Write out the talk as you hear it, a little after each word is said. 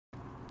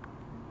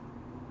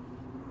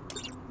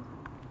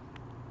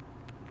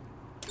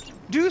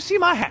Do you see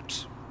my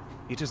hat?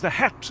 It is the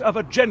hat of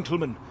a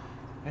gentleman,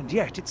 and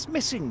yet it's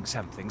missing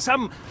something,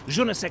 some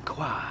je ne sais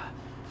quoi.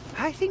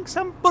 I think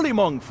some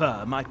Bullymong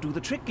fur might do the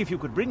trick if you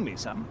could bring me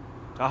some.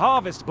 To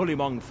harvest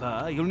Bullymong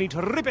fur, you'll need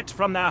to rip it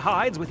from their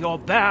hides with your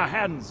bare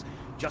hands.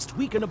 Just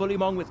weaken a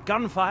Bullymong with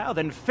gunfire,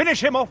 then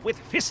finish him off with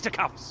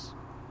fisticuffs.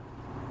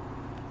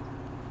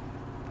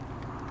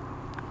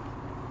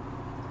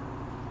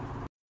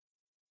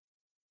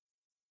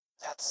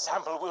 That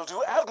sample will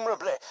do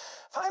admirably.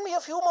 Find me a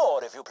few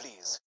more, if you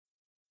please.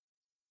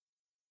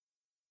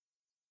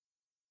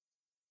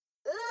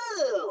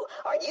 Ooh,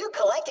 are you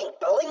collecting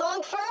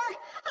Bullymong fur?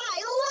 I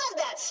love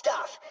that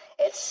stuff.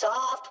 It's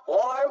soft,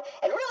 warm,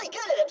 and really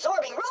good at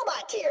absorbing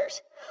robot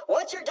tears.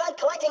 Once you're done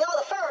collecting all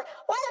the fur,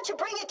 why don't you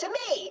bring it to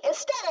me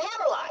instead of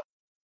Hammerlock?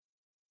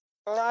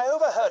 I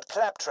overheard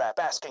Claptrap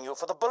asking you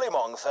for the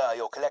Bullymong fur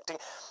you're collecting,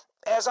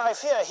 as I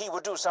fear he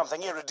would do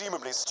something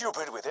irredeemably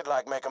stupid with it,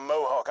 like make a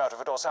mohawk out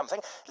of it or something.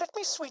 Let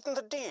me sweeten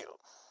the deal.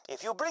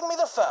 If you bring me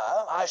the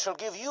fur, I shall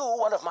give you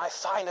one of my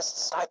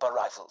finest sniper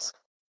rifles.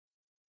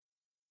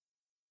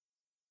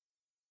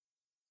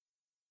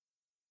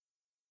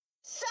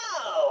 So,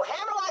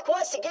 Hammerlock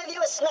wants to give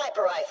you a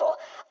sniper rifle.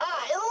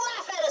 I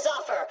laugh at his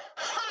offer.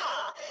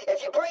 Ha!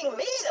 If you bring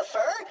me the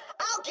fur,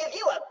 I'll give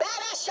you a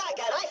badass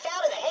shotgun I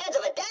found in the hands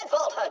of a dead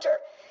vault hunter.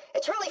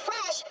 It's really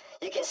fresh.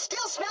 You can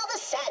still smell the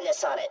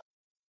sadness on it.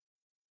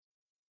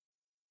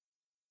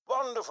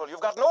 Wonderful.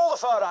 You've gotten all the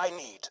fur I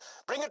need.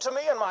 Bring it to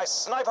me and my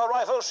sniper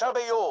rifle shall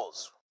be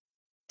yours.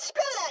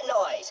 Screw that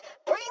noise.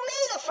 Bring me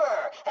the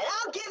fur, and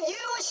I'll give you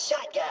a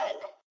shotgun.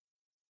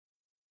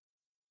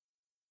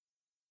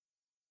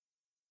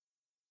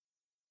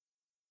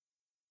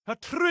 A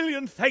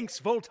trillion thanks,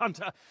 Vault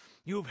Hunter.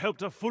 You've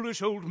helped a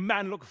foolish old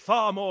man look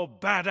far more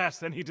badass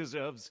than he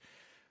deserves.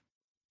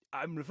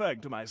 I'm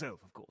referring to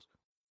myself, of course.